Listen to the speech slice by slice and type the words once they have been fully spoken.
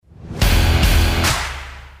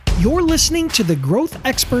You're listening to the Growth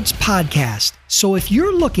Experts Podcast. So if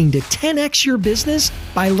you're looking to 10x your business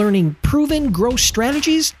by learning proven growth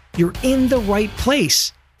strategies, you're in the right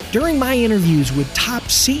place. During my interviews with top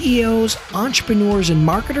CEOs, entrepreneurs, and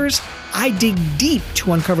marketers, I dig deep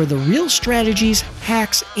to uncover the real strategies,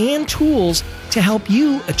 hacks, and tools to help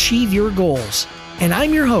you achieve your goals. And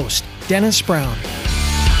I'm your host, Dennis Brown.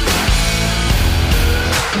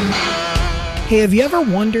 Hey, have you ever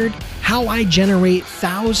wondered how I generate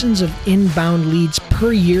thousands of inbound leads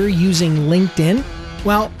per year using LinkedIn?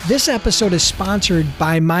 Well, this episode is sponsored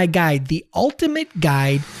by my guide, The Ultimate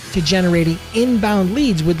Guide to Generating Inbound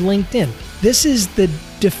Leads with LinkedIn. This is the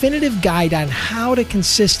definitive guide on how to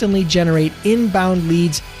consistently generate inbound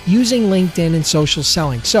leads using LinkedIn and social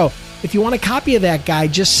selling. So if you want a copy of that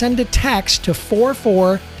guide, just send a text to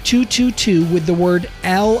 44222 with the word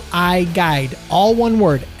LI Guide, all one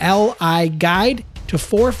word, LI Guide to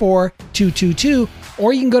 44222,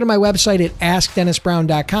 or you can go to my website at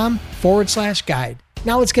askdennisbrown.com/guide.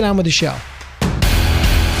 Now let's get on with the show.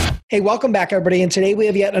 Hey, welcome back, everybody. And today we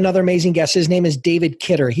have yet another amazing guest. His name is David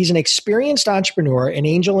Kidder. He's an experienced entrepreneur and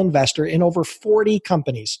angel investor in over 40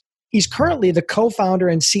 companies. He's currently the co-founder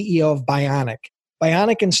and CEO of Bionic.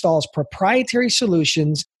 Bionic installs proprietary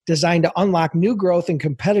solutions designed to unlock new growth and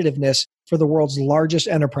competitiveness for the world's largest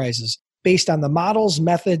enterprises, based on the models,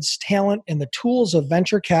 methods, talent, and the tools of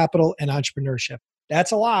venture capital and entrepreneurship.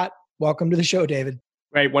 That's a lot. Welcome to the show, David.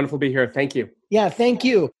 Right. Wonderful to be here. Thank you. Yeah, thank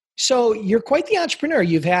you. So you're quite the entrepreneur.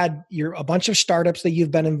 You've had a bunch of startups that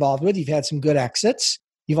you've been involved with. You've had some good exits.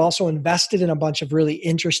 You've also invested in a bunch of really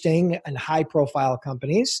interesting and high-profile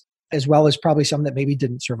companies, as well as probably some that maybe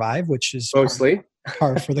didn't survive, which is mostly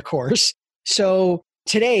par for the course. So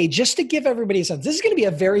today, just to give everybody a sense, this is going to be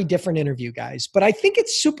a very different interview, guys, but I think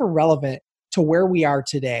it's super relevant to where we are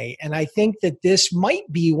today. And I think that this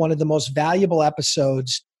might be one of the most valuable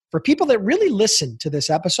episodes for people that really listen to this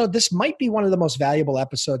episode. This might be one of the most valuable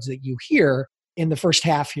episodes that you hear in the first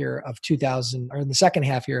half here of 2000, or in the second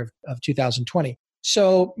half here of 2020.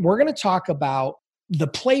 So we're going to talk about the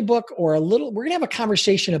playbook, we're going to have a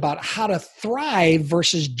conversation about how to thrive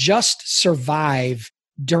versus just survive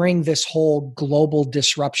during this whole global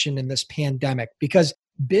disruption in this pandemic, because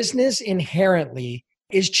business inherently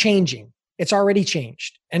is changing. It's already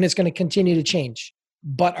changed and it's going to continue to change.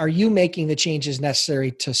 But are you making the changes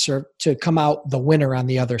necessary to come out the winner on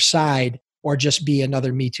the other side, or just be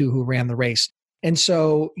another Me Too who ran the race? And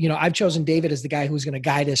so, I've chosen David as the guy who's going to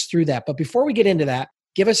guide us through that. But before we get into that,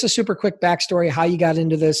 give us a super quick backstory, how you got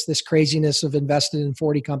into this craziness of investing in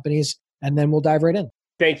 40 companies, and then we'll dive right in.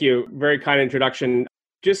 Thank you. Very kind introduction.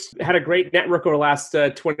 Just had a great network over the last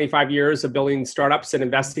 25 years of building startups and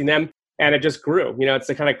investing in them. And it just grew. It's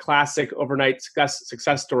the kind of classic overnight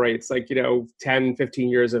success story. It's like, 10, 15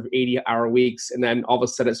 years of 80-hour weeks, and then all of a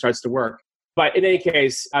sudden it starts to work. But in any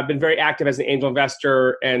case, I've been very active as an angel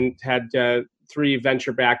investor and had 3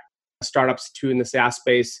 venture-backed startups, 2 in the SaaS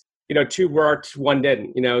space. 2 worked, 1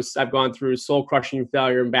 didn't. So I've gone through soul-crushing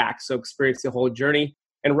failure and back. So experienced the whole journey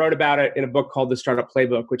and wrote about it in a book called The Startup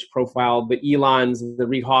Playbook, which profiled the Elons, the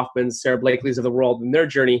Reid Hoffmans, Sarah Blakely's of the world and their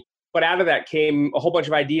journey. But out of that came a whole bunch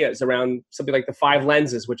of ideas around something like the 5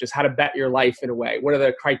 lenses, which is how to bet your life in a way. What are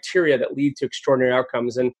the criteria that lead to extraordinary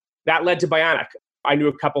outcomes? And that led to Bionic. I knew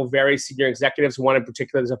a couple of very senior executives, one in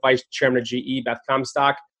particular is a vice chairman of GE, Beth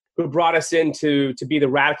Comstock, who brought us in to be the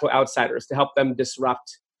radical outsiders, to help them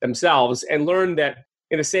disrupt themselves and learn that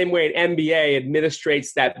in the same way an MBA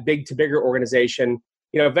administrates that big to bigger organization,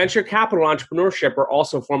 venture capital and entrepreneurship are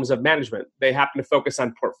also forms of management. They happen to focus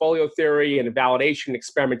on portfolio theory and validation and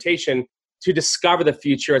experimentation to discover the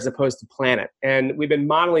future as opposed to plan it. And we've been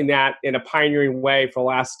modeling that in a pioneering way for the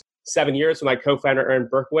last 7 years with my co-founder, Aaron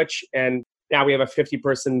Berkowitz. And now we have a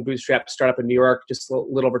 50-person bootstrap startup in New York, just a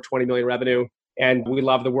little over 20 million revenue. And we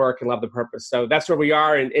love the work and love the purpose. So that's where we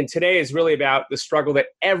are. And today is really about the struggle that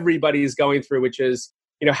everybody is going through, which is,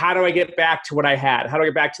 how do I get back to what I had? How do I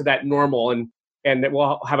get back to that normal? And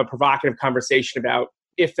we'll have a provocative conversation about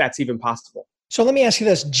if that's even possible. So let me ask you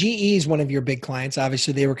this. GE is one of your big clients.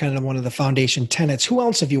 Obviously, they were kind of one of the foundation tenets. Who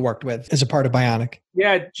else have you worked with as a part of Bionic?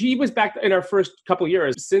 Yeah, GE was back in our first couple of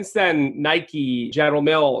years. Since then, Nike, General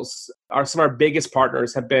Mills are some of our biggest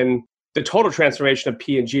partners, have been the total transformation of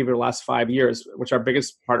P&G over the last 5 years, which our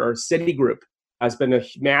biggest partner, Citigroup, has been a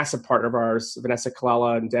massive partner of ours, Vanessa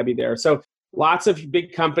Colella and Debbie there. So lots of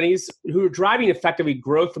big companies who are driving effectively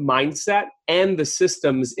growth mindset and the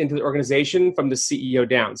systems into the organization from the CEO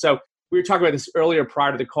down. So we were talking about this earlier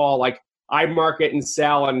prior to the call, like I market and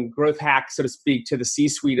sell and growth hack, so to speak, to the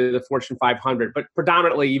C-suite of the Fortune 500, but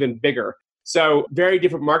predominantly even bigger. So very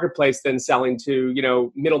different marketplace than selling to,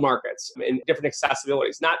 middle markets and different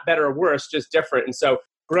accessibilities, not better or worse, just different. And so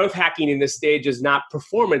growth hacking in this stage is not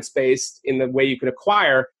performance based in the way you can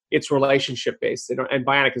acquire, it's relationship based. And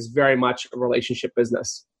Bionic is very much a relationship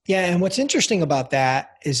business. Yeah. And what's interesting about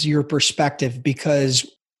that is your perspective, because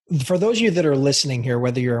for those of you that are listening here,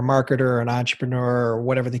 whether you're a marketer or an entrepreneur or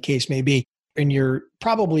whatever the case may be, and you're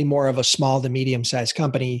probably more of a small to medium sized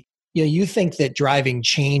company, you think that driving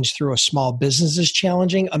change through a small business is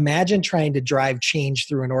challenging. Imagine trying to drive change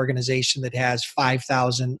through an organization that has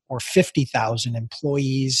 5,000 or 50,000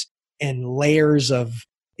 employees and layers of,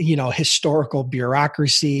 historical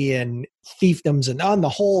bureaucracy and fiefdoms and on the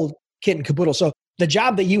whole kit and caboodle. So the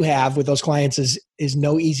job that you have with those clients is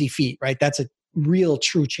no easy feat, right? That's a real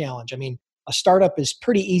true challenge. I mean, a startup is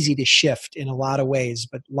pretty easy to shift in a lot of ways,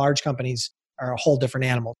 but large companies are a whole different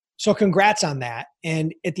animal. So congrats on that.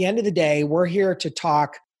 And at the end of the day, we're here to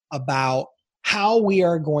talk about how we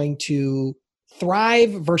are going to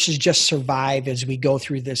thrive versus just survive as we go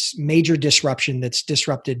through this major disruption that's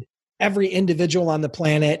disrupted every individual on the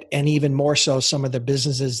planet, and even more so some of the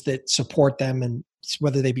businesses that support them, and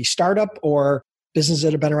whether they be startup or businesses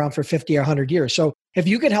that have been around for 50 or 100 years. So if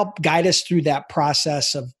you could help guide us through that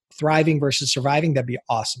process of thriving versus surviving, that'd be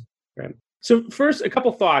awesome. Right. So first, a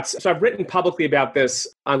couple thoughts. So I've written publicly about this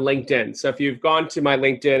on LinkedIn. So if you've gone to my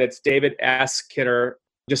LinkedIn, it's David S. Kidder.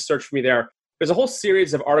 Just search for me there. There's a whole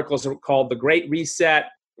series of articles called The Great Reset,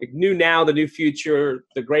 New Now, The New Future,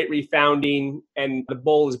 The Great Refounding, and The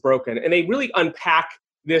Bull is Broken. And they really unpack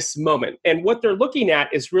this moment. And what they're looking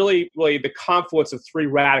at is really the confluence of three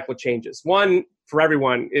radical changes. One, for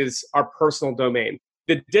everyone, is our personal domain.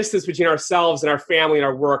 The distance between ourselves and our family and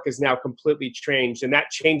our work is now completely changed. And that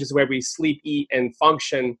changes the way we sleep, eat, and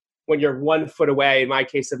function when you're 1 foot away, in my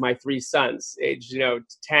case of my three sons, age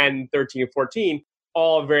 10, 13, and 14,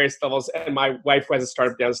 all at various levels. And my wife who has a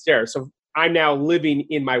startup downstairs. So I'm now living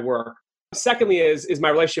in my work. Secondly is my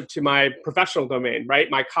relationship to my professional domain, right?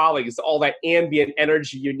 My colleagues, all that ambient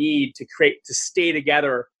energy you need to stay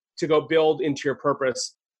together, to go build into your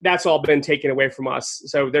purpose. That's all been taken away from us.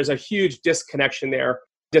 So there's a huge disconnection there,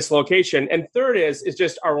 dislocation. And third is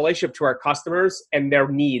just our relationship to our customers and their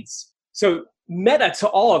needs. So meta to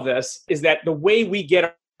all of this is that the way we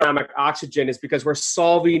get economic oxygen is because we're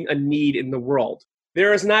solving a need in the world.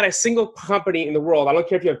 There is not a single company in the world, I don't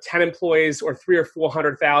care if you have 10 employees or 300 or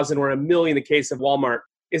 400,000 or 1 million in the case of Walmart,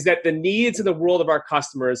 is that the needs in the world of our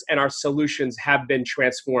customers and our solutions have been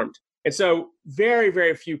transformed. And so very,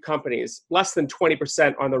 very few companies, less than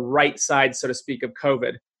 20% on the right side, so to speak, of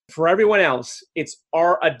COVID. For everyone else, it's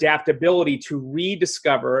our adaptability to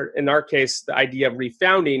rediscover, in our case, the idea of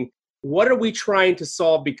refounding. What are we trying to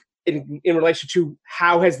solve in relation to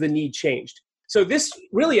how has the need changed? So this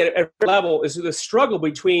really at a level is the struggle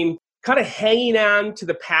between kind of hanging on to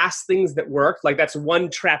the past things that worked, like that's one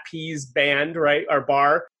trapeze band, right, or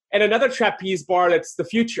bar, and another trapeze bar that's the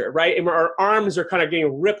future, right? And our arms are kind of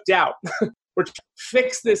getting ripped out. We're trying to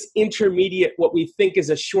fix this intermediate, what we think is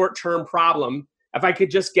a short-term problem. If I could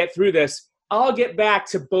just get through this, I'll get back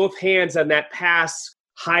to both hands on that past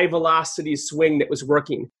high-velocity swing that was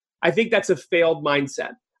working. I think that's a failed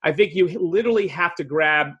mindset. I think you literally have to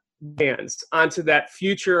grab hands onto that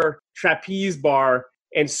future trapeze bar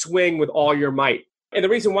and swing with all your might. And the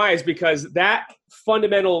reason why is because that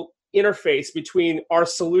fundamental interface between our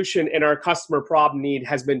solution and our customer problem need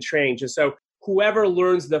has been changed. And so whoever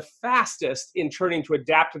learns the fastest in turning to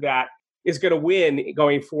adapt to that is going to win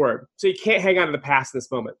going forward. So you can't hang on to the past in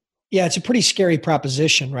this moment. Yeah, it's a pretty scary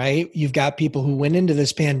proposition, right? You've got people who went into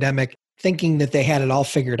this pandemic thinking that they had it all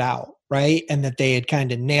figured out, right? And that they had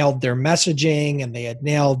kind of nailed their messaging and they had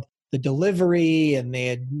nailed the delivery and they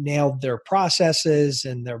had nailed their processes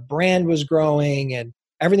and their brand was growing and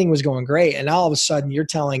everything was going great. And all of a sudden you're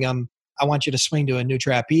telling them, I want you to swing to a new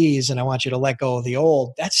trapeze and I want you to let go of the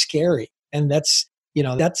old. That's scary. And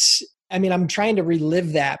I'm trying to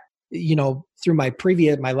relive that, through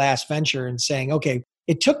my last venture and saying, okay,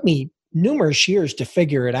 it took me numerous years to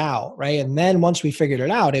figure it out. Right. And then once we figured it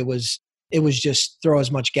out, it was just throw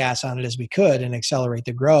as much gas on it as we could and accelerate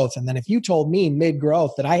the growth. And then if you told me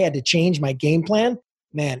mid-growth that I had to change my game plan,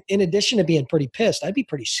 man, in addition to being pretty pissed, I'd be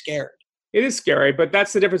pretty scared. It is scary, but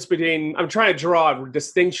that's the difference between, I'm trying to draw a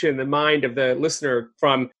distinction in the mind of the listener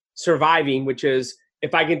from surviving, which is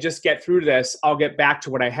if I can just get through this, I'll get back to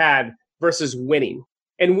what I had, versus winning.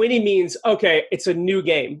 And winning means, okay, it's a new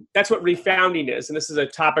game. That's what refounding is. And this is a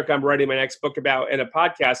topic I'm writing my next book about in a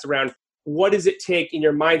podcast around what does it take in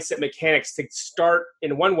your mindset mechanics to start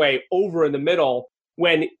in one way over in the middle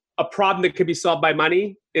when a problem that could be solved by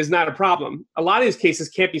money is not a problem. A lot of these cases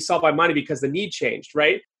can't be solved by money because the need changed,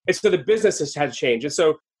 right? And so the business has had to change. And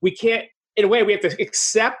so we can't, in a way, we have to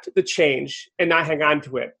accept the change and not hang on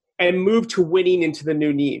to it and move to winning into the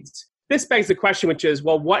new needs. This begs the question, which is,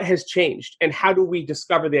 well, what has changed and how do we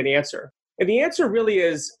discover that answer? And the answer really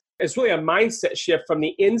is really a mindset shift from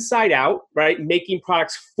the inside out, right? Making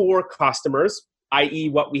products for customers, i.e.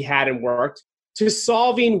 what we had and worked, to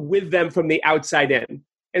solving with them from the outside in.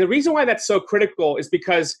 And the reason why that's so critical is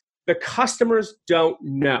because the customers don't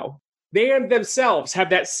know. They themselves have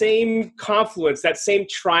that same confluence, that same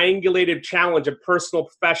triangulated challenge of personal,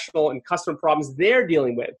 professional, and customer problems they're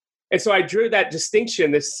dealing with. And so I drew that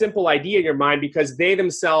distinction, this simple idea in your mind, because they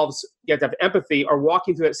themselves, you have to have empathy, are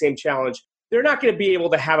walking through that same challenge. They're not going to be able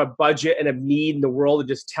to have a budget and a need in the world to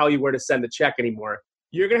just tell you where to send the check anymore.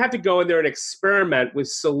 You're going to have to go in there and experiment with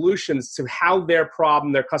solutions to how their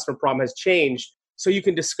problem, their customer problem has changed so you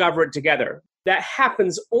can discover it together. That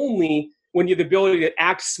happens only when you have the ability to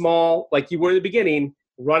act small, like you were in the beginning,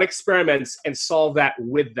 run experiments and solve that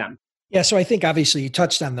with them. Yeah. So I think obviously you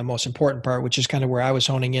touched on the most important part, which is kind of where I was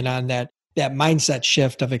honing in on that mindset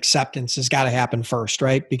shift of acceptance has got to happen first,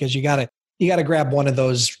 right? Because you got to grab one of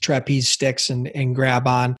those trapeze sticks and grab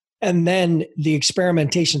on, and then the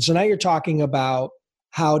experimentation. So now you're talking about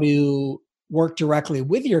how to work directly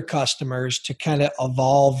with your customers to kind of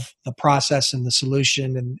evolve the process and the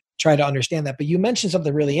solution and try to understand that. But you mentioned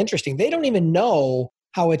something really interesting. They don't even know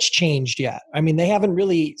how it's changed yet. I mean, they haven't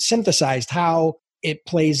really synthesized how it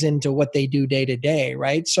plays into what they do day to day,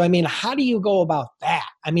 right? So, I mean, how do you go about that?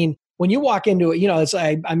 I mean, when you walk into it, it's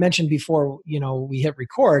I mentioned before, we hit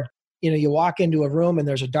record, you walk into a room and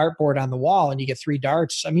there's a dartboard on the wall and you get 3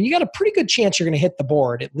 darts. I mean, you got a pretty good chance you're going to hit the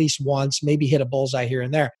board at least once, maybe hit a bullseye here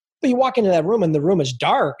and there. But you walk into that room and the room is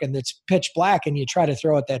dark and it's pitch black and you try to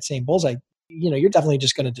throw at that same bullseye, you're definitely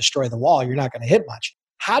just going to destroy the wall. You're not going to hit much.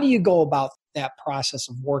 How do you go about that process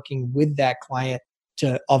of working with that client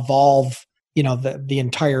to evolve,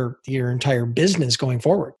 your entire business going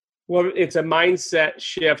forward? Well, it's a mindset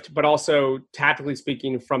shift, but also tactically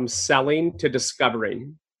speaking, from selling to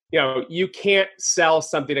discovering. You can't sell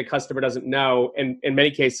something a customer doesn't know and in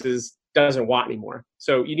many cases doesn't want anymore.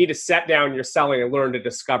 So you need to set down your selling and learn to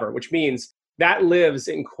discover, which means that lives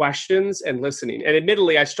in questions and listening. And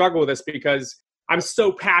admittedly, I struggle with this because I'm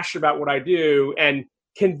so passionate about what I do and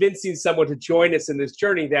convincing someone to join us in this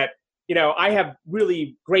journey that, I have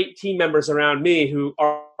really great team members around me who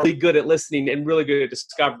are really good at listening and really good at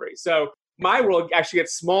discovery. So my world actually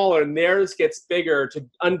gets smaller and theirs gets bigger to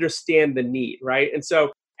understand the need, right? And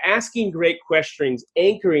so asking great questions,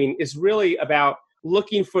 anchoring is really about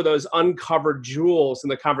looking for those uncovered jewels in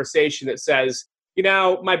the conversation that says,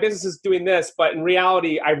 my business is doing this, but in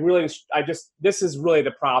reality, this is really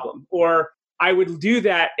the problem. Or I would do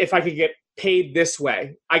that if I could get paid this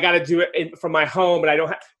way. I got to do it from my home and I don't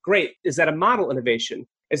have, great. Is that a model innovation?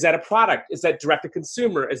 Is that a product? Is that direct to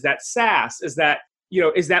consumer? Is that SaaS? Is that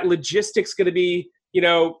logistics going to be,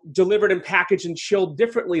 delivered and packaged and chilled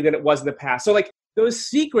differently than it was in the past? So like those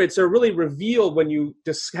secrets are really revealed when you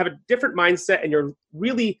just have a different mindset and you're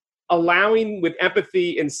really allowing with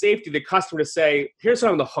empathy and safety the customer to say, here's what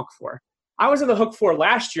I'm on the hook for. I was on the hook for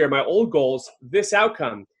last year, my old goals, this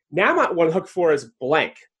outcome. Now what I'm on the hook for is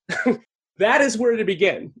blank. That is where to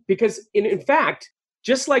begin. Because in fact,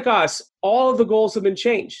 just like us, all of the goals have been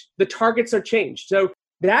changed. The targets are changed. So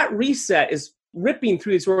that reset is ripping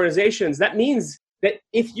through these organizations. That means that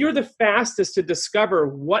if you're the fastest to discover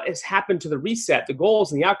what has happened to the reset, the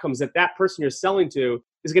goals and the outcomes that that person you're selling to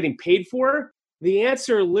is getting paid for, the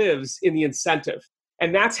answer lives in the incentive.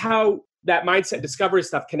 And that's how that mindset discovery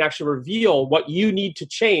stuff can actually reveal what you need to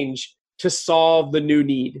change to solve the new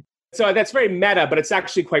need. So that's very meta, but it's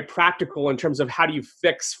actually quite practical in terms of how do you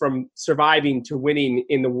fix from surviving to winning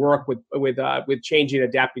in the work with changing,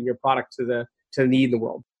 adapting your product to the need in the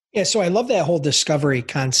world. Yeah, so I love that whole discovery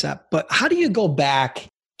concept, but how do you go back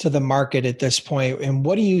to the market at this point, and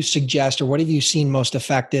what do you suggest or what have you seen most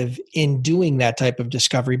effective in doing that type of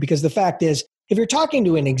discovery? Because the fact is, if you're talking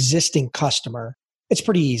to an existing customer, it's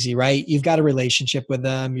pretty easy, right? You've got a relationship with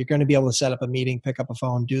them. You're going to be able to set up a meeting, pick up a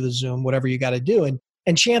phone, do the Zoom, whatever you got to do.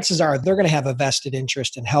 And chances are they're going to have a vested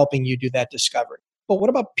interest in helping you do that discovery. But what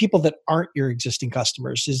about people that aren't your existing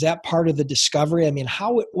customers? Is that part of the discovery? I mean,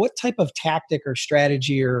 what type of tactic or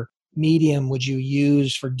strategy or medium would you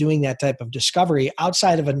use for doing that type of discovery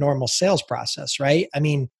outside of a normal sales process, right? I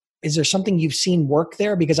mean, is there something you've seen work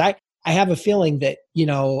there? Because I have a feeling that,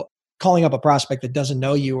 calling up a prospect that doesn't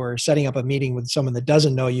know you or setting up a meeting with someone that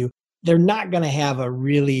doesn't know you, they're not going to have they're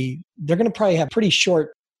going to probably have pretty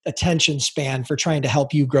short attention span for trying to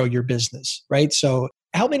help you grow your business, right? So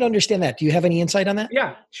Help me to understand that. Do you have any insight on that?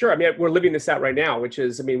 Yeah, sure. I mean, we're living this out right now, which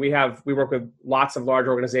is, I mean, we work with lots of large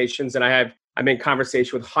organizations, and I'm in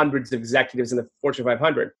conversation with hundreds of executives in the Fortune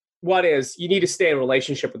 500. One is you need to stay in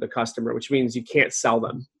relationship with the customer, which means you can't sell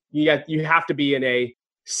them. You have to be in a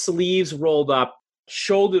sleeves rolled up,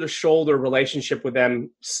 shoulder to shoulder relationship with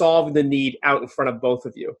them, solve the need out in front of both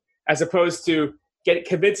of you, as opposed to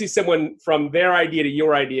convincing someone from their idea to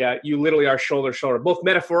your idea. You literally are shoulder to shoulder, both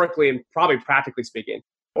metaphorically and probably practically speaking,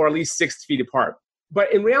 or at least 6 feet apart.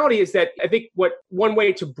 But in reality is that I think one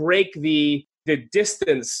way to break the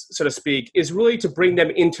distance, so to speak, is really to bring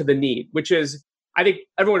them into the need, which is, I think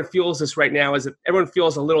everyone feels this right now, is that everyone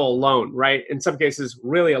feels a little alone, right? In some cases,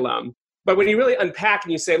 really alone. But when you really unpack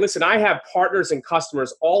and you say, listen, I have partners and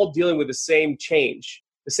customers all dealing with the same change,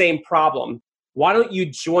 the same problem. Why don't you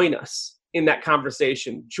join us in that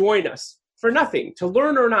conversation? Join us for nothing, to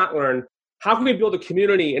learn or not learn. How can we build a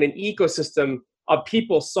community and an ecosystem of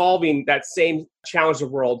people solving that same challenge of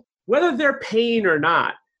the world? Whether they're paying or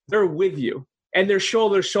not, they're with you and they're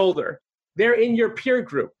shoulder to shoulder. They're in your peer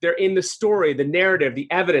group. They're in the story, the narrative, the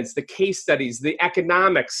evidence, the case studies, the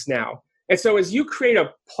economics now. And so as you create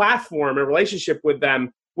a platform, a relationship with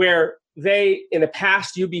them where they, in the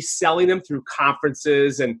past, you'd be selling them through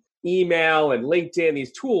conferences and email and LinkedIn,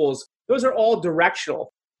 these tools, those are all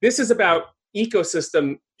directional. This is about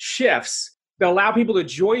ecosystem shifts that allow people to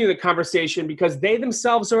join you in the conversation because they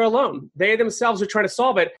themselves are alone. They themselves are trying to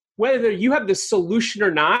solve it. Whether you have the solution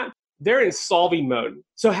or not, they're in solving mode.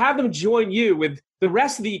 So have them join you with the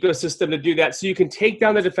rest of the ecosystem to do that so you can take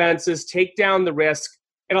down the defenses, take down the risk,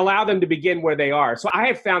 and allow them to begin where they are. So I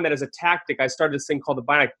have found that as a tactic, I started this thing called the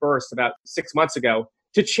Bionic Burst about 6 months ago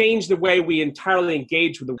to change the way we entirely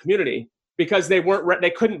engage with the community because they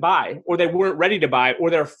couldn't buy, or they weren't ready to buy, or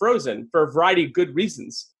they're frozen for a variety of good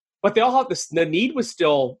reasons. But they all have this, the need was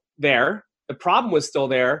still there. The problem was still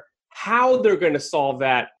there. How they're going to solve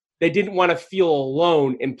that, they didn't want to feel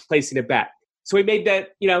alone in placing a bet. So we made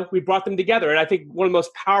that, we brought them together. And I think one of the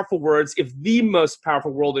most powerful words, if the most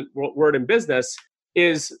powerful word in business,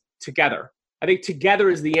 is together. I think together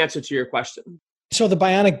is the answer to your question. So the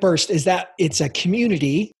Bionic Burst, is that it's a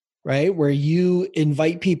community, right? Where you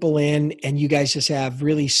invite people in and you guys just have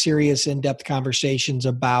really serious in-depth conversations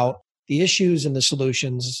about the issues and the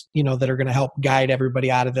solutions, that are going to help guide everybody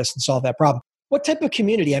out of this and solve that problem. What type of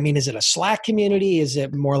community? I mean, is it a Slack community? Is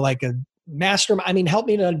it more like a mastermind? I mean, help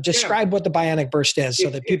me to describe what the Bionic Burst is so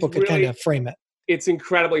that people could kind of frame it. It's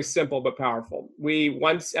incredibly simple but powerful. We,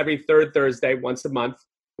 once every third Thursday, once a month,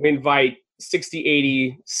 we invite 60,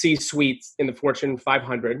 80 C-suites in the Fortune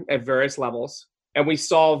 500 at various levels, and we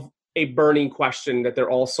solve a burning question that they're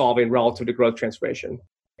all solving relative to growth transformation.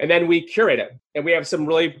 And then we curate it. And we have some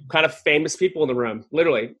really kind of famous people in the room,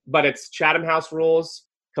 literally. But it's Chatham House rules,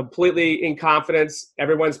 completely in confidence,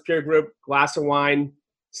 everyone's peer group, glass of wine,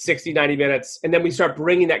 60, 90 minutes. And then we start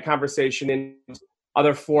bringing that conversation in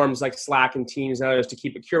other forms like Slack and Teams and others to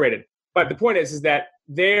keep it curated. But the point is that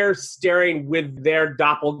they're staring with their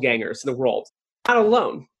doppelgangers in the world, not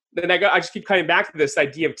alone. Then I just keep coming back to this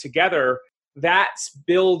idea of together. That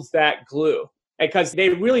builds that glue. Because they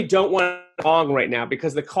really don't want to be wrong right now,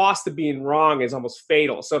 because the cost of being wrong is almost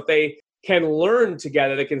fatal. So if they can learn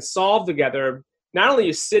together, they can solve together, not only are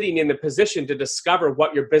you sitting in the position to discover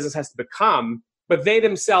what your business has to become, but they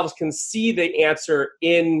themselves can see the answer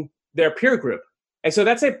in their peer group. And so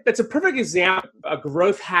that's a perfect example of a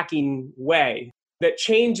growth hacking way that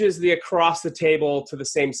changes the across the table to the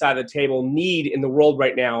same side of the table need in the world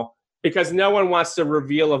right now, because no one wants to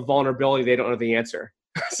reveal a vulnerability they don't know the answer.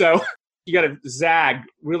 So you got to zag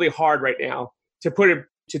really hard right now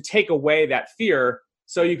to take away that fear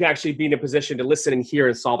so you can actually be in a position to listen and hear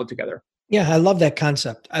and solve it together. Yeah, I love that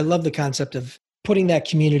concept. I love the concept of putting that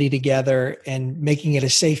community together and making it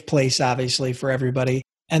a safe place, obviously, for everybody.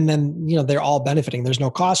 And then, they're all benefiting. There's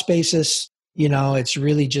no cost basis. It's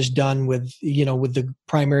really just done with the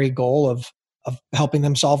primary goal of helping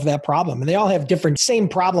them solve that problem. And they all have same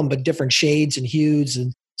problem, but different shades and hues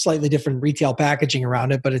and slightly different retail packaging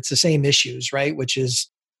around it, but it's the same issues, right? Which is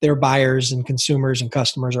their buyers and consumers and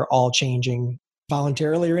customers are all changing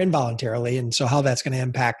voluntarily or involuntarily. And so how that's going to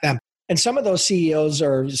impact them. And some of those CEOs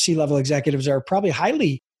or C-level executives are probably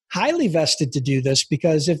highly vested to do this,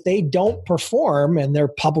 because if they don't perform and they're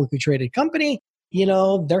a publicly traded company,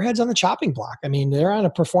 their head's on the chopping block. I mean, they're on a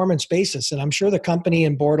performance basis, and I'm sure the company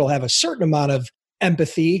and board will have a certain amount of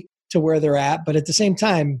empathy to where they're at. But at the same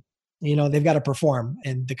time, they've got to perform,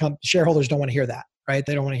 and the shareholders don't want to hear that, right?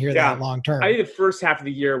 They don't want to hear that long term. I think the first half of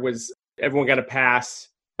the year was everyone got a pass,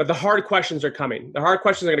 but the hard questions are coming. The hard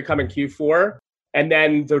questions are going to come in Q4, and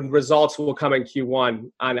then the results will come in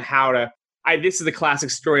Q1 on how to This is the classic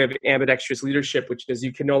story of ambidextrous leadership, which is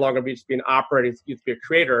you can no longer be an operator, you have to be a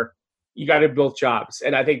creator. You got to build jobs.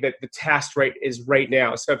 And I think that the task rate is right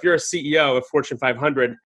now. So if you're a CEO of Fortune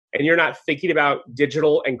 500 and you're not thinking about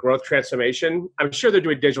digital and growth transformation, I'm sure they're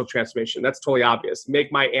doing digital transformation. That's totally obvious.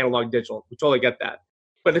 Make my analog digital. We totally get that.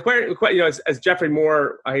 But the question, as Jeffrey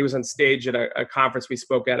Moore, he was on stage at a conference we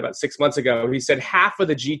spoke at about 6 months ago. He said half of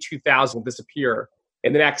the G2000 will disappear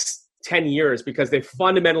in the next 10 years because they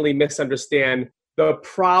fundamentally misunderstand the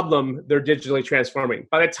problem they're digitally transforming.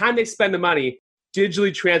 By the time they spend the money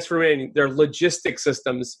digitally transforming their logistics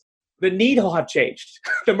systems, the need will have changed.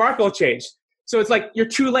 The market will change. So it's like you're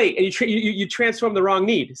too late and you transform the wrong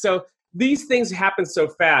need. So these things happen so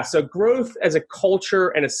fast. So growth as a culture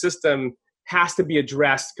and a system has to be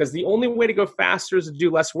addressed because the only way to go faster is to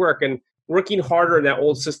do less work. And working harder in that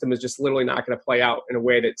old system is just literally not going to play out in a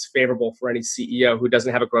way that's favorable for any CEO who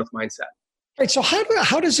doesn't have a growth mindset. Right. So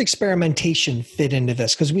how does experimentation fit into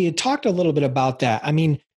this? Because we had talked a little bit about that. I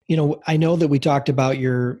mean, I know that we talked about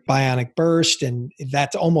your Bionic Burst, and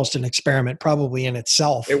that's almost an experiment probably in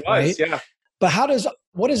itself. It was, right? Yeah. But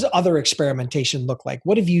what does other experimentation look like?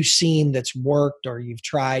 What have you seen that's worked or you've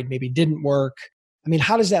tried, maybe didn't work? I mean,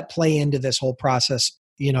 how does that play into this whole process,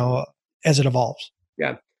 as it evolves?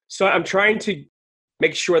 Yeah. So I'm trying to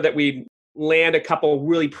make sure that we land a couple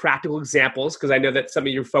really practical examples because I know that some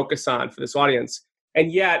of you focus on for this audience.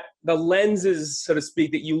 And yet the lenses, so to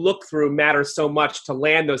speak, that you look through matter so much to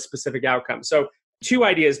land those specific outcomes. So 2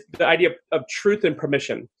 ideas, the idea of truth and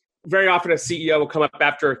permission. Very often a CEO will come up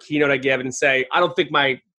after a keynote I give and say, I don't think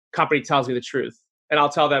my company tells me the truth. And I'll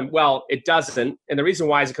tell them, well, it doesn't. And the reason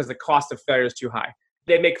why is because the cost of failure is too high.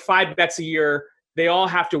 They make 5 bets a year. They all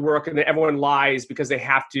have to work and then everyone lies because they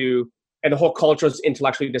have to. And the whole culture is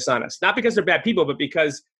intellectually dishonest. Not because they're bad people, but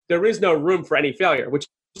because there is no room for any failure, which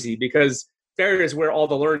is easy because failure is where all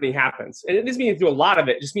the learning happens. And it doesn't mean you do a lot of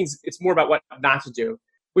it. It just means it's more about what not to do,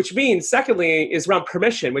 which means secondly is around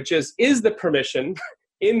permission, which is the permission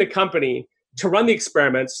in the company to run the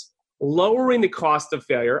experiments, lowering the cost of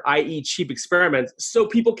failure, i.e. cheap experiments, so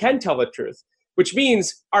people can tell the truth, which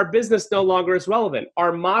means our business no longer is relevant.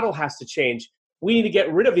 Our model has to change. We need to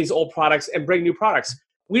get rid of these old products and bring new products.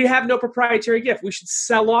 We have no proprietary gift. We should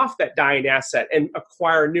sell off that dying asset and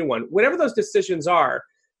acquire a new one. Whatever those decisions are,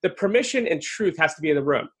 the permission and truth has to be in the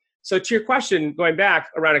room. So to your question, going back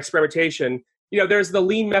around experimentation, there's the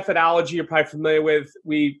lean methodology you're probably familiar with.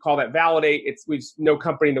 We call that validate. No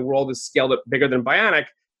company in the world has scaled it bigger than Bionic.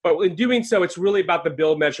 But in doing so, it's really about the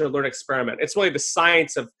build, measure, learn, experiment. It's really the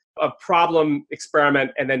science of problem,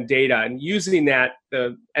 experiment, and then data, and using that,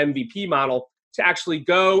 the MVP model, to actually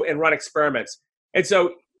go and run experiments. And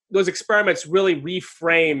so those experiments really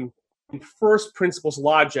reframe first principles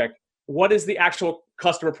logic. What is the actual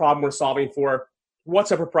customer problem we're solving for?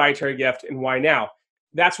 What's a proprietary gift and why now?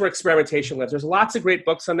 That's where experimentation lives. There's lots of great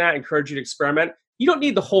books on that. I encourage you to experiment. You don't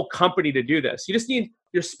need the whole company to do this. You just need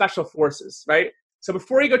your special forces, right? So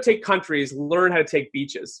before you go take countries, learn how to take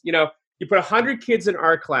beaches. You put 100 kids in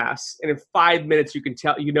art class, and in 5 minutes you can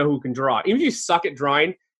tell who can draw. Even if you suck at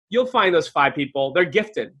drawing, you'll find those 5 people. They're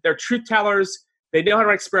gifted. They're truth tellers. They know how to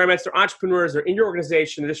run experiments. They're entrepreneurs. They're in your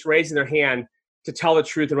organization. They're just raising their hand to tell the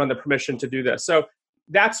truth and run the permission to do this. So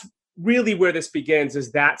that's really where this begins,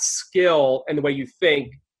 is that skill and the way you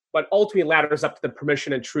think, but ultimately ladders up to the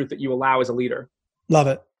permission and truth that you allow as a leader. Love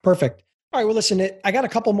it. Perfect. All right. Well, listen, I got a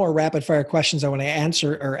couple more rapid fire questions I want to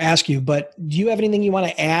answer or ask you, but do you have anything you want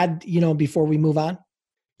to add, before we move on?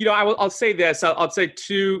 I'll say this. I'll say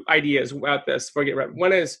 2 ideas about this before I get right.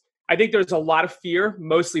 One is, I think there's a lot of fear,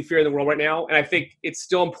 mostly fear in the world right now. And I think it's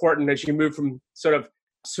still important as you move from sort of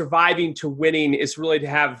surviving to winning is really to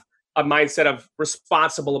have a mindset of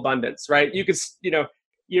responsible abundance, right?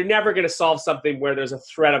 You're never going to solve something where there's a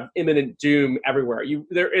threat of imminent doom everywhere.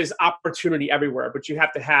 There is opportunity everywhere, but you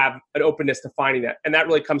have to have an openness to finding that. And that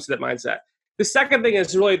really comes to that mindset. The second thing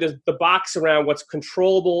is really the box around what's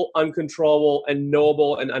controllable, uncontrollable, and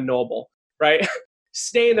knowable and unknowable, right?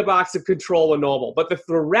 Stay in the box of control and knowable. But the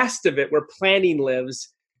rest of it, where planning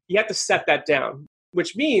lives, you have to set that down,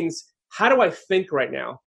 which means, how do I think right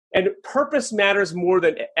now? And purpose matters more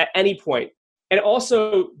than at any point. And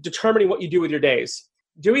also determining what you do with your days.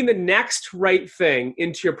 Doing the next right thing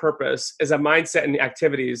into your purpose as a mindset and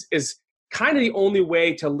activities is kind of the only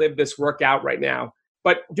way to live this work out right now.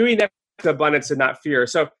 But doing that with abundance and not fear.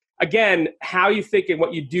 So again, how you think and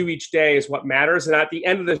what you do each day is what matters. And at the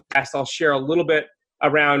end of the test, I'll share a little bit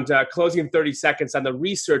around closing 30 seconds on the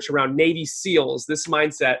research around Navy SEALs, this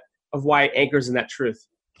mindset of why it anchors in that truth.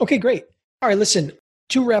 Okay, great. All right, listen,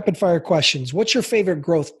 2 rapid fire questions. What's your favorite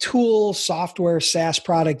growth tool, software, SaaS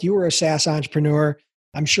product? You were a SaaS entrepreneur.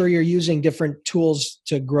 I'm sure you're using different tools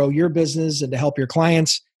to grow your business and to help your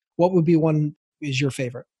clients. What would be one is your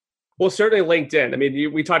favorite? Well, certainly LinkedIn. I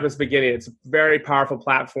mean, we talked about this at the beginning. It's a very powerful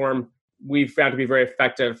platform. We've found to be very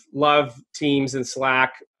effective. Love Teams and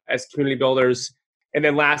Slack as community builders. And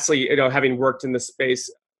then lastly, having worked in this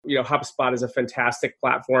space, HubSpot is a fantastic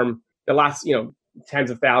platform that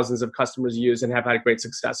tens of thousands of customers use and have had great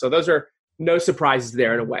success. So those are no surprises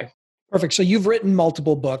there in a way. Perfect. So you've written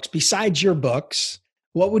multiple books. Besides your books,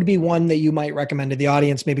 what would be one that you might recommend to the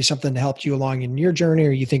audience? Maybe something that helped you along in your journey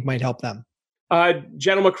or you think might help them?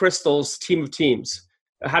 Jenna McChrystal's Team of Teams.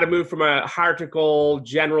 How to move from a hierarchical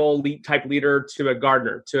general type leader to a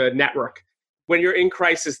gardener, to a network. When you're in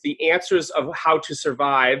crisis, the answers of how to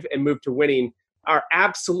survive and move to winning are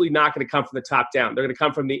absolutely not going to come from the top down. They're going to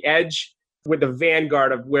come from the edge with the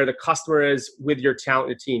vanguard of where the customer is with your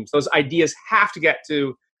talent and teams. Those ideas have to get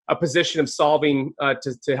to a position of solving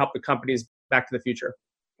to help the companies back to the future.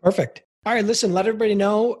 Perfect. All right, listen, let everybody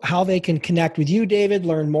know how they can connect with you, David,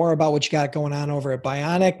 learn more about what you got going on over at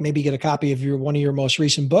Bionic, maybe get a copy of one of your most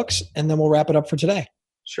recent books, and then we'll wrap it up for today.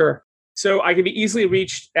 Sure. So I can be easily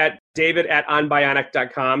reached at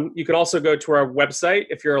david@onbionic.com. You can also go to our website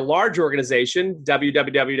if you're a large organization,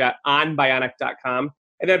 www.onbionic.com.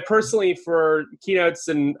 And then personally for keynotes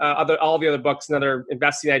and all the other books and other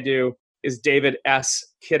investing I do is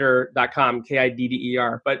davidskidder.com,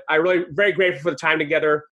 KIDDER. But I'm really very grateful for the time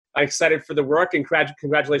together. I'm excited for the work and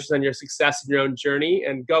congratulations on your success in your own journey.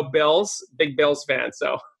 And go Bills, big Bills fan.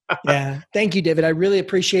 So yeah, thank you, David. I really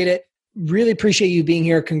appreciate it. Really appreciate you being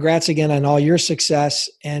here. Congrats again on all your success.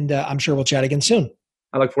 And I'm sure we'll chat again soon.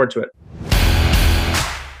 I look forward to it.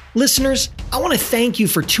 Listeners, I want to thank you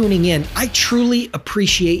for tuning in. I truly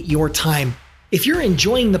appreciate your time. If you're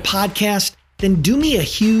enjoying the podcast, then do me a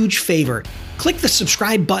huge favor. Click the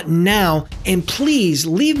subscribe button now and please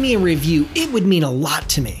leave me a review. It would mean a lot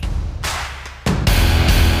to me.